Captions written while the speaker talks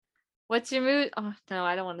What's your mood? Oh no,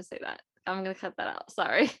 I don't want to say that. I'm gonna cut that out.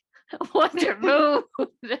 Sorry. What's your mood?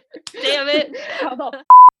 Damn it. How the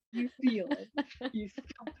you feeling? You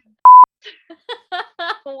stupid.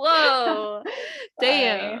 Whoa.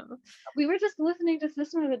 Damn. We were just listening to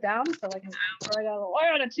System of a Down for like an hour. I got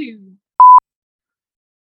 1 or 2.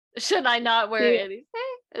 Should I not wear anything?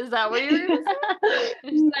 Is that what you were gonna say?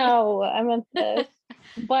 No, I meant this.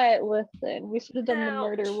 But listen, we should have done the No.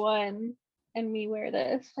 murder one and me wear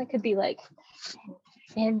this. I could be like,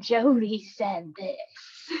 and Jody said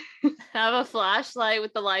this. Have a flashlight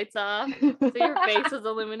with the lights off so your face is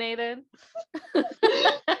illuminated.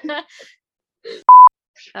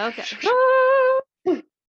 Okay.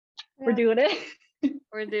 We're doing it.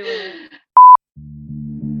 We're doing it.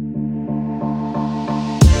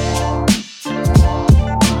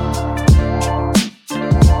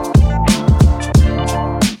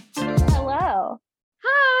 Hello.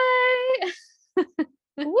 Hi.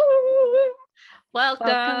 Woo.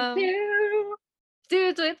 Welcome to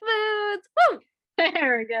Dudes with Moods. Woo!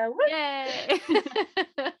 There we go. Woo. Yay.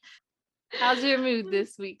 How's your mood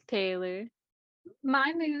this week, Taylor?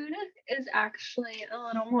 My mood is actually a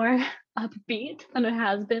little more upbeat than it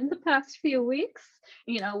has been the past few weeks.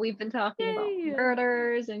 You know, we've been talking Yay. about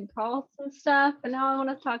murders and cults and stuff, and now I want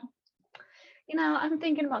to talk. You know, I'm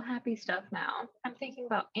thinking about happy stuff now. I'm thinking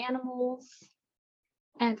about animals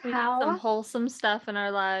and how Some wholesome stuff in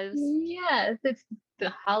our lives. yes, it's the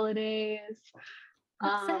holidays.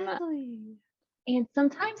 Exactly. And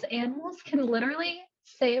sometimes animals can literally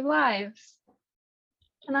save lives.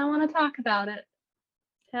 And I want to talk about it.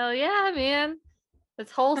 Hell yeah, man.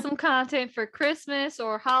 It's wholesome content for Christmas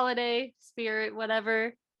or holiday spirit,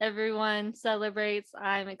 whatever everyone celebrates.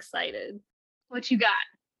 I'm excited. What you got?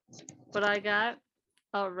 What I got?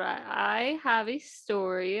 All right. I have a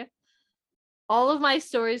story. All of my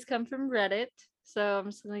stories come from Reddit. So I'm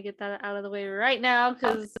just going to get that out of the way right now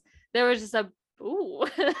because there was just a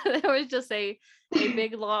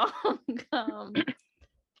big long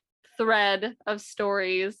thread of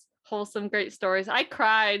stories, wholesome great stories. I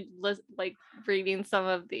cried like reading some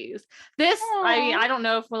of these. I don't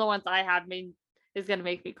know if one of the ones I had is gonna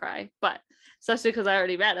make me cry, but especially because I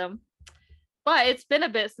already read them. But it's been a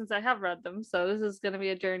bit since I have read them, so this is gonna be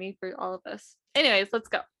a journey for all of us. Anyways, let's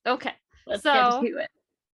go. Okay, Let's so get to it.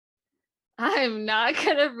 I'm not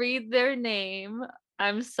gonna read their name.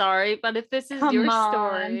 I'm sorry, but if this is your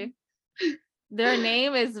story, their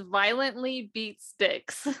name is Violently Beat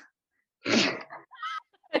Sticks.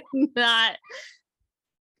 Not.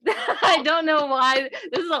 I don't know why.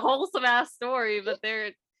 This is a wholesome ass story, but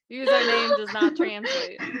their username does not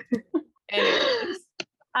translate. Anyways,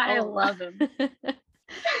 I love him.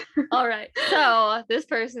 All right. So this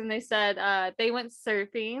person, they said they went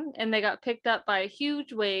surfing and they got picked up by a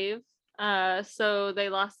huge wave. So they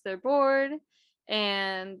lost their board,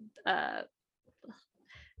 and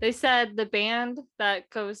they said the band that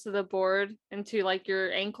goes to the board into like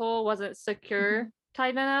your ankle wasn't secure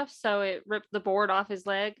tight enough, so it ripped the board off his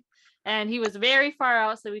leg, and he was very far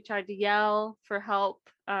out, so we tried to yell for help,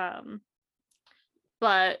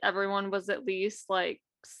 but everyone was at least like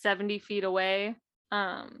 70 feet away,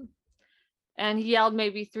 and he yelled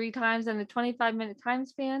maybe 3 times in a 25-minute time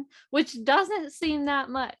span, which doesn't seem that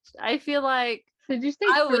much. I feel like Did you say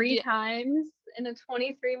 3 times in a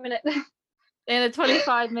 23-minute in a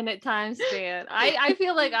 25-minute time span? I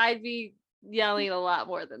feel like I'd be yelling a lot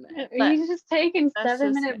more than that. He's just taking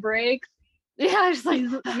 7-minute breaks. Yeah, I was like,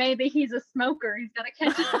 maybe he's a smoker. He's got to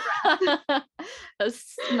catch his breath. A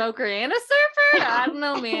smoker and a surfer? I don't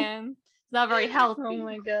know, man. It's not very healthy. Oh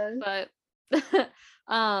my god. But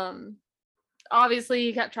obviously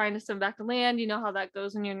he kept trying to swim back to land. You know how that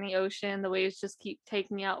goes when you're in the ocean. The waves just keep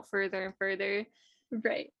taking you out further and further.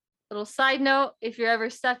 Right. Little side note, if you're ever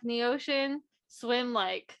stuck in the ocean, swim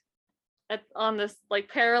like on this like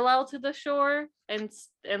parallel to the shore and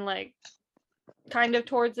like kind of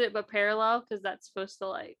towards it, but parallel, because that's supposed to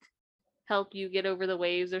like help you get over the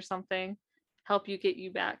waves or something, help you get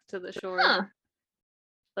you back to the shore.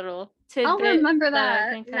 Little tidbit. I'll remember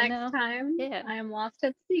that next time. Yeah, I am lost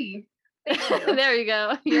at sea. There you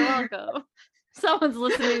go. You're welcome. Someone's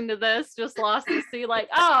listening to this just lost at sea, like,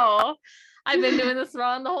 oh, I've been doing this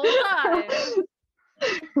wrong the whole time.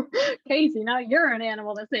 Casey, now you're an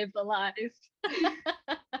animal that saves the lives.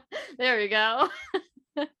 There we go.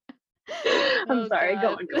 I'm sorry.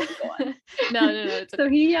 God. Go on. No. It's okay. So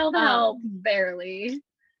he yelled help barely.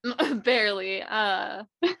 Barely.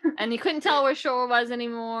 And he couldn't tell where shore was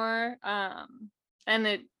anymore. And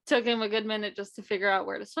it took him a good minute just to figure out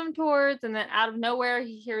where to swim towards. And then out of nowhere,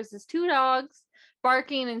 he hears his 2 dogs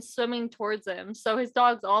barking and swimming towards him. So his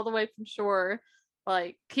dog's all the way from shore,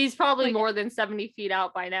 Like he's probably Like, more than 70 feet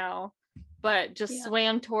out by now, but just yeah.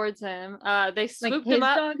 swam towards him. They Like swooped his him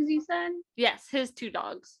up. dogs, you said? Yes, his two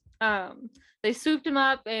dogs. They swooped him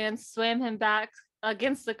up and swam him back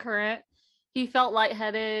against the current. He felt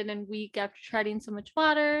lightheaded and weak after treading so much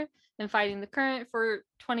water and fighting the current for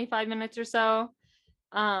 25 minutes or so.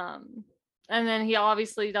 And then he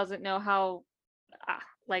obviously doesn't know how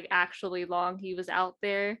like actually long he was out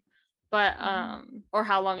there, but or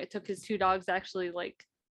how long it took his two dogs to actually like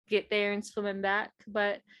get there and swim him back.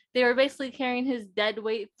 But they were basically carrying his dead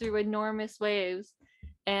weight through enormous waves,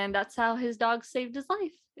 and that's how his dog saved his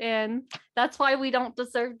life. And that's why we don't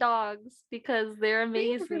deserve dogs, because they're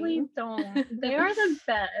They amazing. really don't. They are the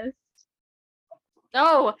best.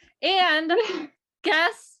 Oh, and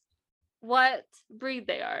guess what breed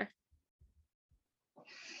they are?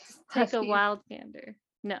 Take a Huskies. wild gander.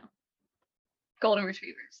 No, Golden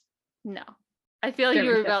retrievers. no. I feel German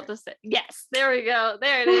you were about to say yes. There we go.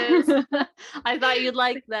 There it is. I thought you'd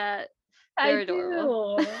like that. They're I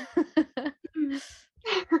adorable. do.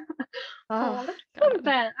 Oh, That's so God.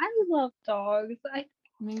 bad. I love dogs.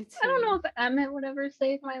 Me too. I don't know if Emmett would ever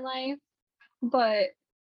save my life, but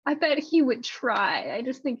I bet he would try. I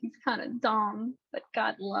just think he's kind of dumb, but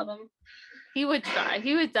God love him. He would try.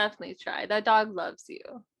 He would definitely try. That dog loves you.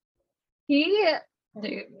 Dude,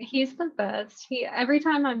 he's the best. Every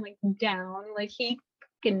time I'm like down, like he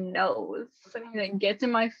fucking knows. And he like gets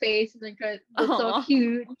in my face and like looks so Aw.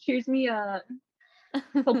 cute, cheers me up.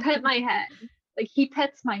 He'll pet my head. Like he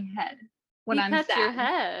pets my head when He I'm pets sad. your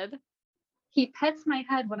head. He pets my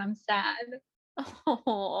head when I'm sad.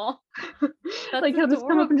 Oh, that's like he'll just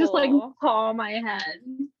come up and just like adorable. paw my head.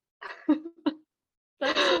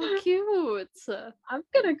 That's so cute. I'm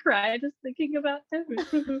gonna cry just thinking about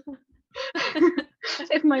him.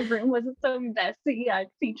 If my room wasn't so messy, I'd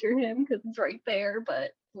feature him because it's right there,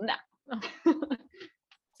 but nah.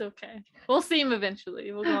 It's okay. We'll see him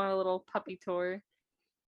eventually. We'll go on a little puppy tour.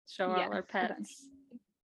 Show all our Yes, pets.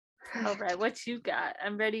 All right, what you got?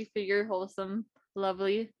 I'm ready for your wholesome,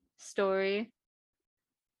 lovely story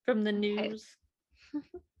from the news.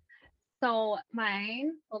 So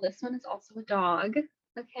this one is also a dog,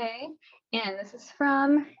 okay? And this is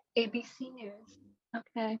from ABC News,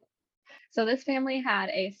 okay? So this family had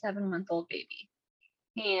a 7-month-old baby,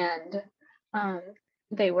 and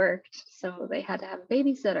they worked, so they had to have a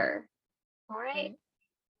babysitter, all right?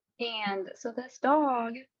 And so this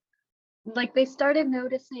dog, like they started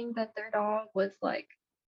noticing that their dog was like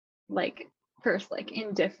first like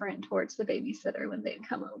indifferent towards the babysitter when they'd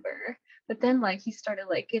come over, but then like he started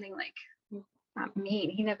like getting like not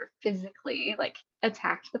mean. He never physically like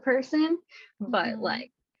attacked the person, but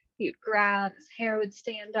like he would grab, his hair would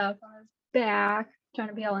stand up on his back, trying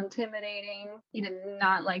to be all intimidating. He did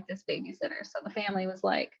not like this babysitter, so the family was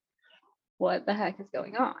like, what the heck is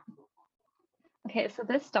going on? Okay, so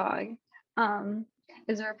this dog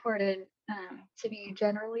is reported to be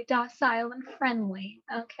generally docile and friendly.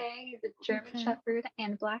 Okay, he's a German Shepherd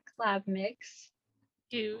and Black Lab mix.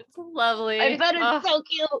 Cute, lovely. I bet it's so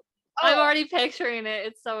cute. I'm already picturing it.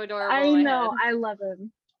 It's so adorable. I in my know. head. I love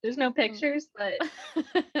him. There's no pictures, but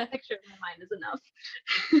a picture in my mind is enough.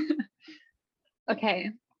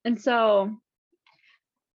 Okay, and so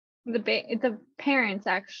the parents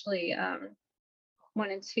actually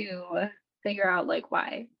wanted to figure out like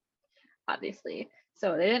why, obviously.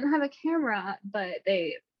 So they didn't have a camera, but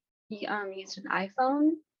he used an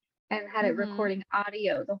iPhone and had it recording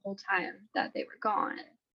audio the whole time that they were gone.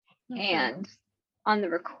 And on the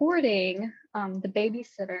recording, the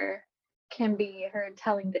babysitter can be heard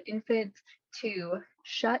telling the infant to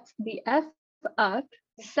shut the F up.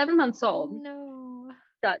 7 months old. No.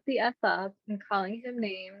 Shut the F up and calling him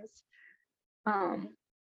names.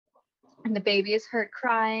 And the baby is heard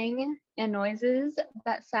crying, and noises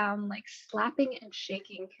that sound like slapping and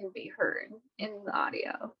shaking can be heard in the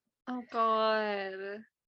audio. Oh God.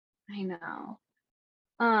 I know.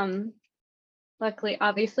 Luckily,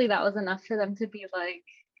 obviously, that was enough for them to be like,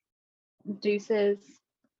 deuces,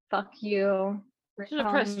 fuck you. Should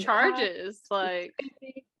have pressed charges. Like,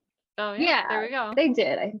 oh yeah, there we go. They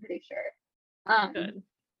did, I'm pretty sure. Good.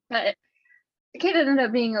 But the kid ended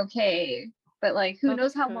up being okay. But like, who That's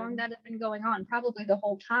knows how good. long that had been going on? Probably the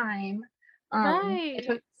whole time. Right. It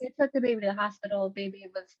took the baby to the hospital. The baby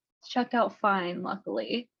was checked out fine,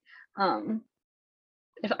 luckily.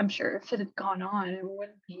 If I'm sure if it had gone on, it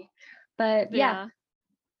wouldn't be. But yeah.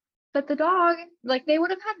 But the dog, like, they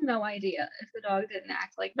would have had no idea if the dog didn't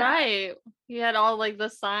act like that. Right. He had all like the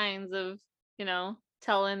signs of,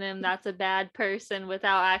 telling him that's a bad person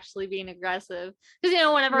without actually being aggressive.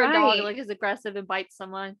 Because whenever a dog like is aggressive and bites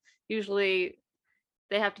someone, usually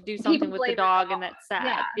they have to do People something with the blame dog, and that's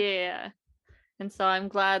sad. Yeah. Yeah. And so I'm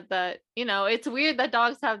glad that, it's weird that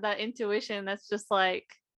dogs have that intuition that's just like,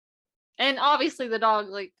 and obviously the dog,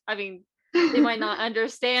 like, I mean, they might not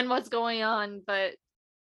understand what's going on, but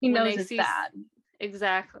He when knows they it's see bad.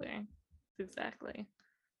 exactly.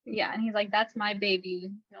 Yeah, and he's like, "That's my baby.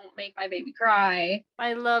 Don't make my baby cry.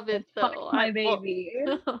 I love it Don't touch though. my baby."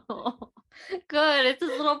 Good. It's his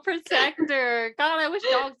little protector. God, I wish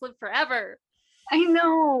dogs lived forever. I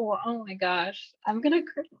know. Oh my gosh, I'm gonna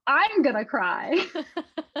cry.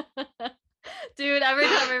 Dude, every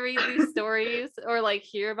time I read these stories or like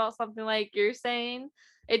hear about something like you're saying,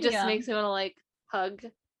 it just Yeah. makes me want to like hug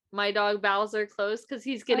my dog Bowser close because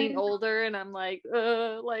he's getting older, and I'm like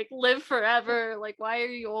live forever. Like, why are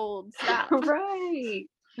you old? Stop. Right.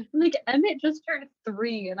 Like Emmett just turned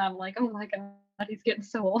 3, and I'm like, oh my god, he's getting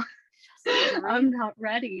so old. I'm not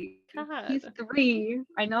ready. He's God. 3.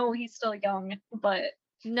 I know he's still young, but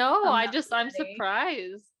No, I'm I'm not ready.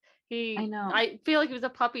 surprised. I know. I feel like he was a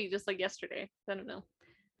puppy just like yesterday. I don't know.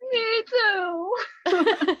 Me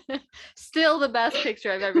too. Still the best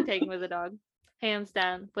picture I've ever taken with a dog, hands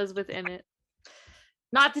down, was with Emmett.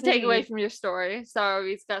 Not to take away from your story. Sorry,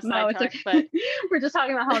 we got No, it's sidetracked, okay. but We're just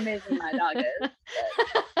talking about how amazing my dog is.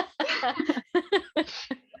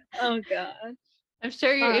 Oh god. I'm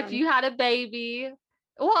sure if you had a baby,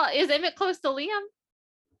 well, is Emmett close to Liam?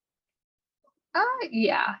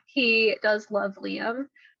 Yeah, he does love Liam.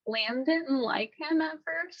 Liam didn't like him at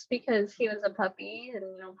first because he was a puppy, and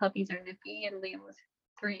puppies are nippy, and Liam was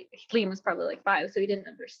 3. Liam was probably like 5, so he didn't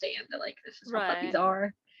understand that like this is how puppies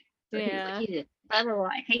are. So he was like, he did.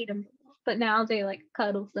 I hate him. But now they like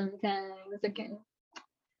cuddle sometimes again.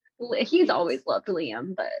 He's always loved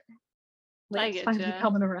Liam, but Liam's finally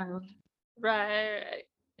coming around. Right.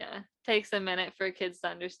 Yeah. Takes a minute for kids to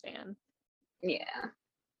understand. Yeah.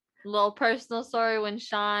 Little personal story when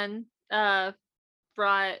Sean but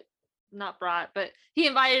he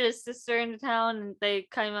invited his sister into town, and they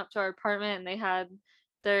came up to our apartment, and they had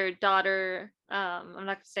their daughter, I'm not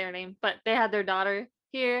gonna say her name, but they had their daughter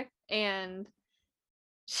here, and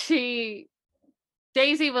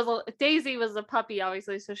Daisy was a puppy,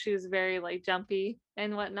 obviously, so she was very like jumpy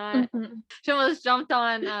and whatnot. She almost jumped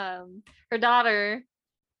on her daughter,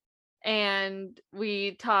 and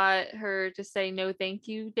we taught her to say no thank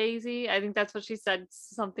you, Daisy. I think that's what she said,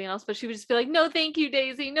 something else, but she would just be like, no thank you,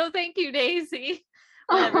 Daisy, no thank you, Daisy,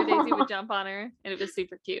 whenever Daisy would jump on her, and it was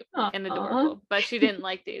super cute and adorable. But she didn't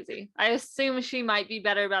like Daisy. I assume she might be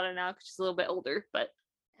better about it now because she's a little bit older, but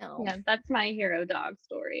yeah, that's my hero dog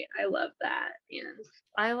story. I love that, and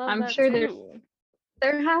I'm that sure too.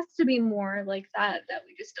 there has to be more like that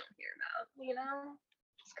we just don't hear about,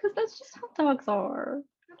 just because that's just how dogs are.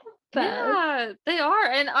 Yeah, they are.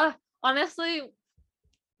 And honestly,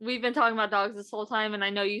 we've been talking about dogs this whole time, and I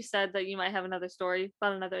know you said that you might have another story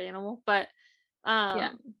about another animal, but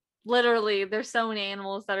literally there's so many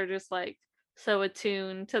animals that are just like so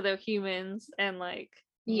attuned to their humans and like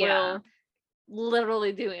will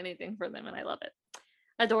literally do anything for them, and I love it.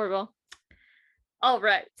 Adorable. All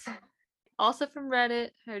right. Also from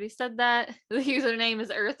Reddit, I already said that. The username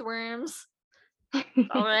is Earthworms.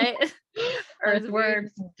 All right.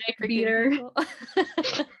 Earthworms, dick beater.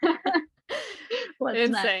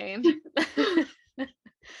 Insane.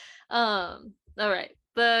 All right.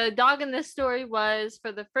 The dog in this story was,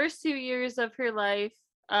 for the first 2 years of her life,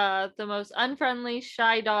 the most unfriendly,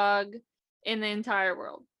 shy dog in the entire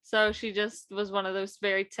world. So she just was one of those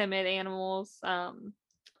very timid animals.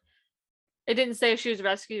 It didn't say if she was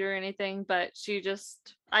rescued or anything, but she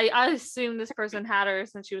just, I assume this person had her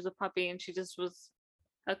since she was a puppy, and she just was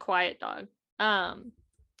a quiet dog.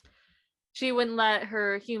 She wouldn't let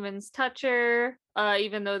her humans touch her,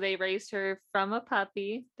 even though they raised her from a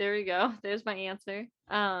puppy. There we go. There's my answer.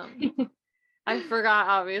 I forgot,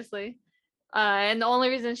 obviously. And the only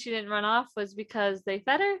reason she didn't run off was because they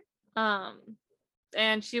fed her.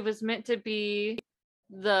 And she was meant to be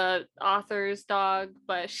the author's dog,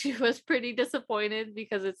 but she was pretty disappointed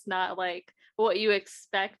because it's not like what you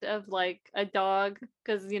expect of like a dog,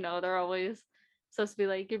 because they're always supposed to be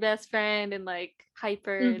like your best friend and like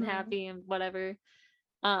hyper and happy and whatever.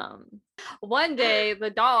 One day the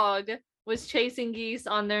dog was chasing geese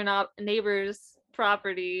on their neighbor's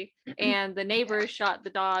property, and the neighbor shot the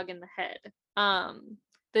dog in the head.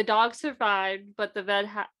 The dog survived, but the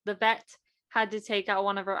vet had to take out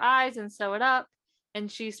one of her eyes and sew it up,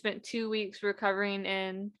 and she spent 2 weeks recovering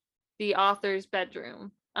in the author's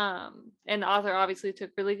bedroom. And the author obviously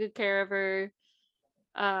took really good care of her.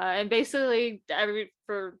 And basically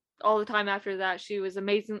for all the time after that, she was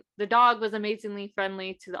amazing. The dog was amazingly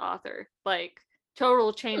friendly to the author. Like,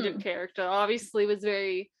 total change of character. Obviously was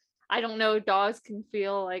very, I don't know, dogs can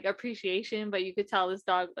feel like appreciation, but you could tell this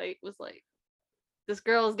dog like was like, this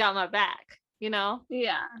girl's got my back, you know?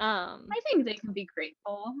 Yeah. I think they can be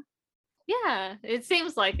grateful. Yeah, it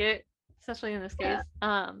seems like it, especially in this case.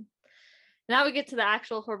 Yeah. Now we get to the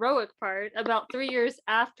actual heroic part. About 3 years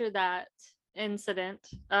after that incident,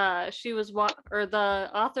 the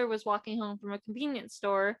author was walking home from a convenience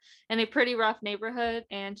store in a pretty rough neighborhood,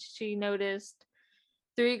 and she noticed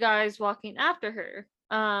 3 guys walking after her.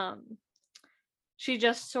 She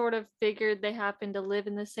just sort of figured they happened to live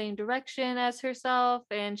in the same direction as herself,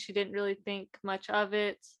 and she didn't really think much of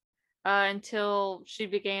it until she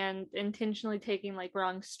began intentionally taking like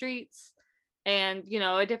wrong streets and, you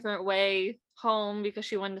know, a different way home because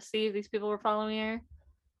she wanted to see if these people were following her.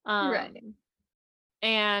 Right.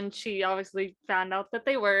 And she obviously found out that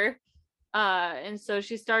they were. And so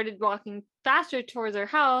she started walking faster towards her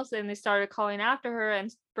house, and they started calling after her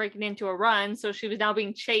and breaking into a run. So she was now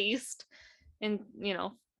being chased and, you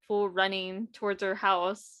know, full running towards her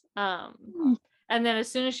house. And then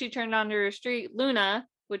as soon as she turned onto her street, Luna,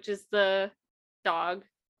 which is the dog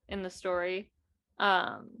in the story,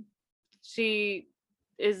 she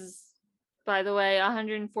is, by the way,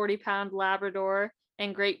 140-pound Labrador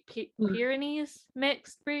and Great Pyrenees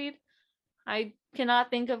mixed breed. I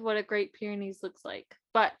cannot think of what a Great Pyrenees looks like,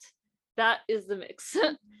 but that is the mix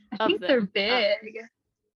of I think them. they're big.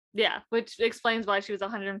 Yeah, which explains why she was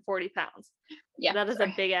 140 pounds. Yeah, that is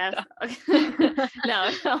a big ass dog.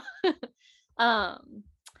 No.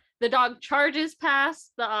 The dog charges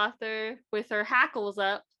past the author with her hackles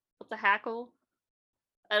up. What's a hackle?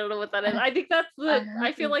 I don't know what that is. I think that's the.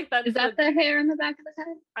 I feel like that's. Is that the hair in the back of the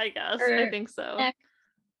head? I guess. Or I think so. Neck?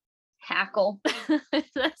 Hackle.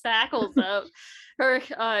 That's hackles up. Her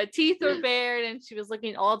teeth were bared, and she was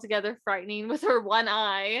looking altogether frightening with her one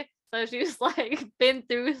eye. So she was like been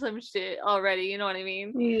through some shit already. You know what I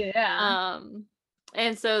mean? Yeah.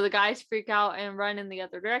 And so the guys freak out and run in the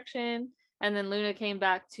other direction. And then Luna came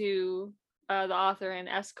back to the author and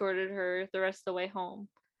escorted her the rest of the way home.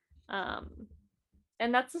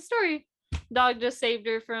 And that's the story. Dog just saved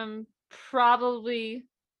her from probably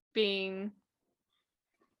being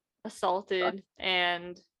assaulted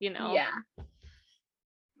and, you know. Yeah.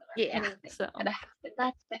 So that's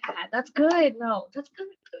bad. That's good. No, that's good.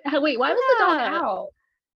 Wait, why was the dog out?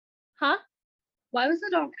 Huh? Why was the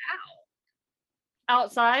dog out?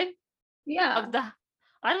 Outside? Yeah.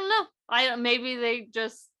 I don't know. Maybe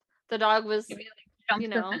the dog was, maybe like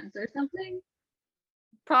jumped the fence or something.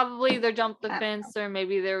 Probably they jumped the fence, or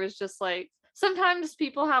maybe there was just like, sometimes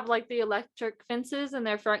people have like the electric fences in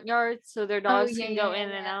their front yards so their dogs can go in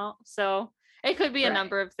and out. So it could be a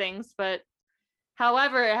number of things, but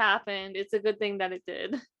however it happened, it's a good thing that it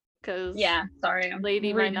did. Because sorry, I'm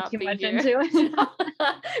lady might not be here. Into it.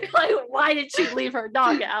 Like, why did she leave her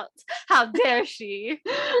dog out? How dare she?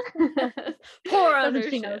 Poor other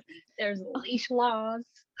shit. Knows there's leash laws.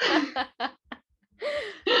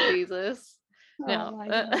 Jesus. No.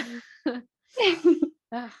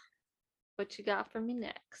 Oh what you got for me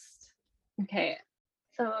next? Okay,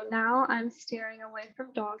 so now I'm steering away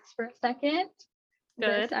from dogs for a second.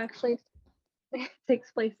 Good. This actually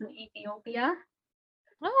takes place in Ethiopia.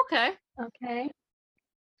 Oh, okay. Okay.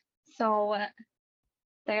 So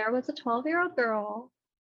there was a 12-year-old girl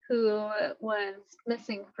who was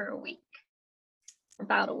missing for a week.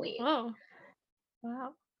 About a week. Oh.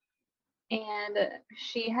 Wow. And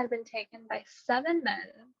she had been taken by 7 men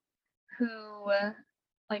who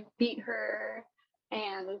like beat her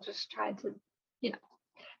and just tried to, they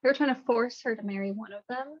were trying to force her to marry one of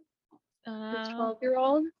them. This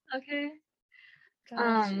 12-year-old. Okay.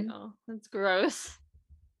 Gosh, that's gross.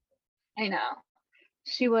 I know.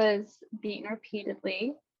 She was beaten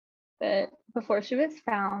repeatedly, but before she was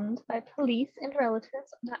found by police and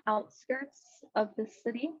relatives on the outskirts of the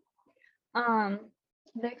city,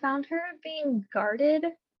 they found her being guarded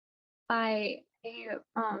by a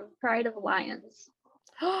pride of lions.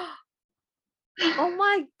 Oh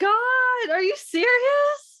my God! Are you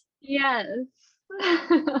serious? Yes.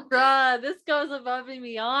 Bruh, this goes above and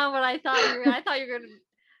beyond what I thought you were. I thought you were gonna.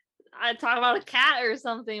 I'd talk about a cat or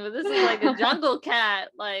something, but this is like a jungle cat.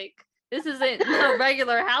 Like, this isn't a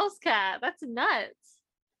regular house cat. That's nuts.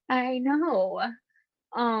 I know.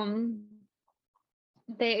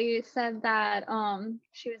 They said that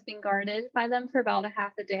she was being guarded by them for about a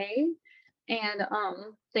half a day, and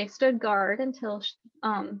they stood guard until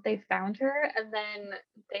they found her, and then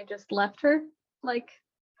they just left her. Like,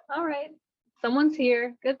 all right, someone's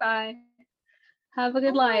here. Goodbye. Have a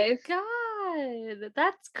good life. Oh my God,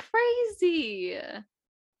 that's crazy.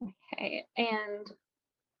 Okay, and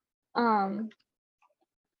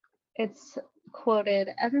it's quoted,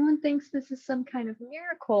 everyone thinks this is some kind of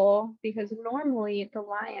miracle because normally the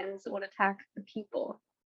lions would attack the people.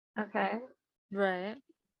 Okay. Right.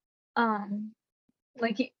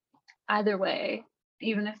 Like either way,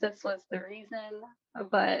 even if this was the reason,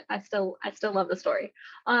 but I still love the story.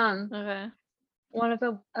 Okay. One of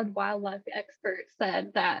a wildlife expert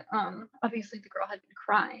said that obviously the girl had been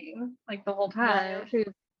crying like the whole time. Right. She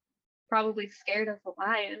was probably scared of the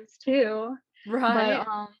lions too. Right.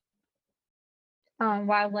 But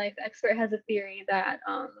wildlife expert has a theory that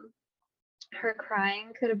her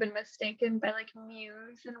crying could have been mistaken by like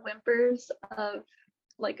mews and whimpers of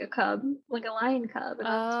like a cub, like a lion cub, and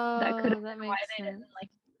that could have That been why makes they sense. didn't like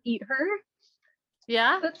eat her.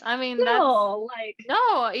 Yeah. But I mean, still, like,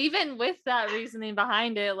 no, even with that reasoning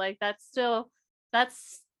behind it, like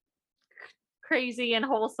that's crazy and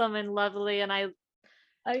wholesome and lovely, and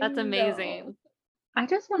that's know. amazing. I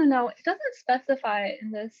just want to know. It doesn't specify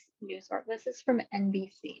in this news article. This is from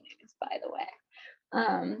NBC News, by the way.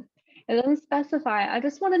 It doesn't specify. I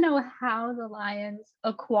just want to know how the lions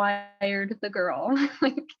acquired the girl.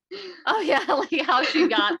 Like, Oh yeah, like how she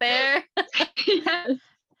got there. yes.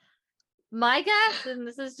 My guess, and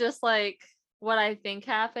this is just like what I think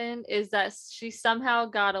happened, is that she somehow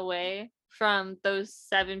got away from those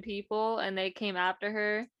 7 people and they came after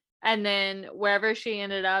her. And then wherever she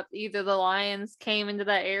ended up, either the lions came into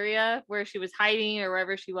that area where she was hiding or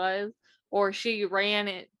wherever she was, or she ran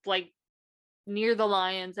it like near the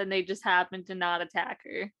lions and they just happened to not attack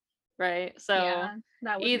her. Right. So Yeah,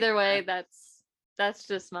 that would either make way, sense. that's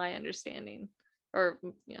just my understanding. Or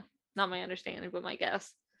yeah, not my understanding, but my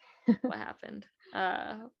guess what happened. But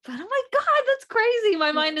oh my god, that's crazy.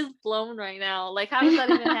 My mind is blown right now. Like, how does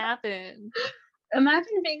that even happen?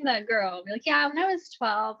 Imagine being that girl. Be like, yeah, when I was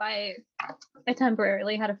 12, I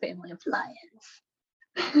temporarily had a family of lions.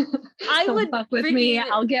 I Don't would fuck with me. freaking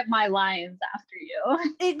I'll get my lions after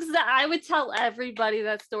you. I would tell everybody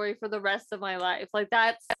that story for the rest of my life. Like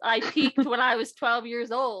I peaked when I was 12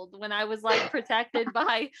 years old, when I was like protected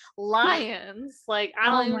by lions. Like I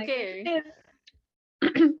don't even care.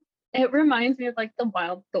 It reminds me of like the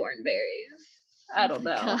wild thornberries. I don't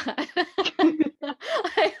know.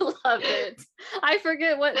 I love it. I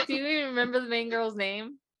forget do you even remember the main girl's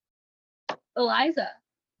name? Eliza.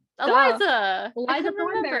 Eliza. Eliza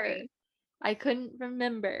Thornberry. I couldn't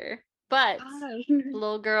remember. But Gosh. the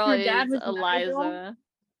little girl Her is dad was Eliza.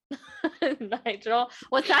 Nigel.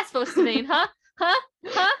 What's that supposed to mean? Huh?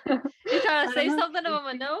 You trying to say something about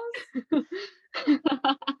my nose?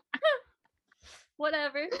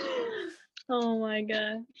 Whatever. Oh my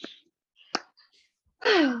gosh.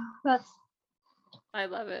 I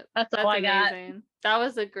love it. That's all I amazing. got. That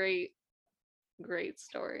was a great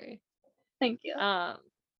story. Thank you.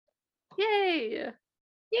 Yay.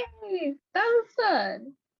 That was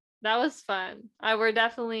fun. That was fun.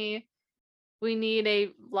 We need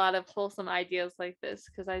a lot of wholesome ideas like this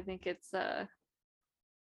because I think it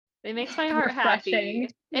makes my heart happy.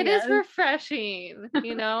 It is refreshing,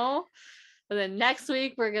 you know? And then next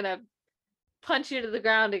week we're gonna punch you to the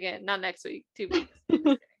ground again. Not next week, 2 weeks.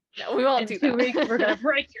 No, we won't do that. 2 weeks we're gonna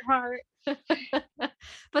break your heart.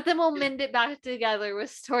 But then we'll mend it back together with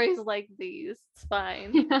stories like these. It's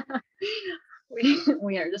fine.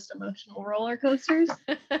 We are just emotional roller coasters.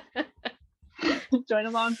 Join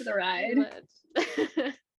along for the ride.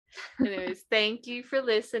 Anyways, thank you for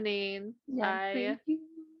listening. Thank you.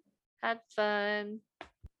 Had fun.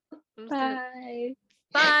 Bye.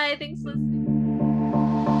 Bye. Thanks for listening.